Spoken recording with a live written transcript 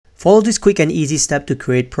Follow this quick and easy step to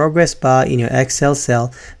create progress bar in your Excel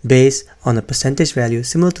cell based on a percentage value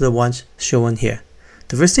similar to the ones shown here.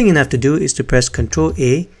 The first thing you have to do is to press Ctrl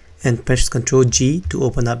A and press Ctrl G to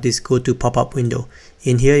open up this go to pop-up window.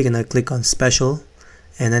 In here you're going to click on special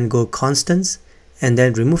and then go constants and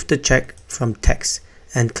then remove the check from text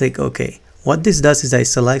and click OK. What this does is that it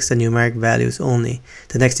selects the numeric values only.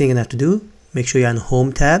 The next thing you're going to have to do, make sure you're on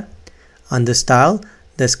Home tab. Under Style,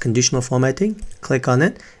 there's Conditional Formatting. Click on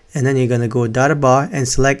it and then you're going to go data bar and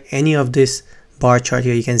select any of this bar chart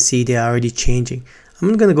here. You can see they are already changing.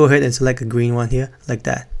 I'm going to go ahead and select a green one here like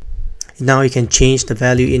that. Now you can change the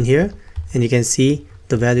value in here and you can see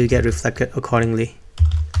the value get reflected accordingly.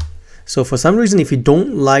 So for some reason, if you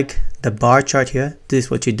don't like the bar chart here, this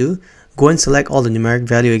is what you do. Go and select all the numeric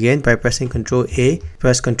value again by pressing Ctrl A,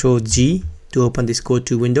 press Ctrl G to open this go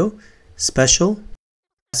to window, special,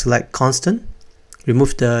 select constant,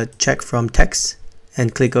 remove the check from text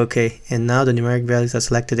and click OK. And now the numeric values are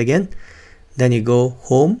selected again. Then you go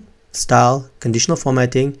Home, Style, Conditional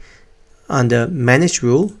Formatting. Under Manage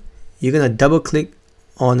Rule, you're going to double click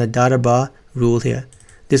on the data bar rule here.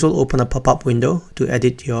 This will open a pop-up window to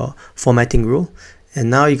edit your formatting rule. And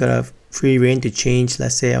now you got a free reign to change.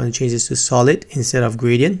 Let's say I want to change this to solid instead of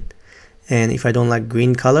gradient. And if I don't like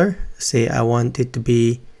green color, say I want it to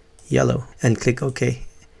be yellow and click OK.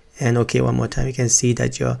 And OK one more time. You can see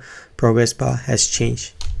that your progress bar has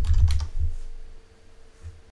changed.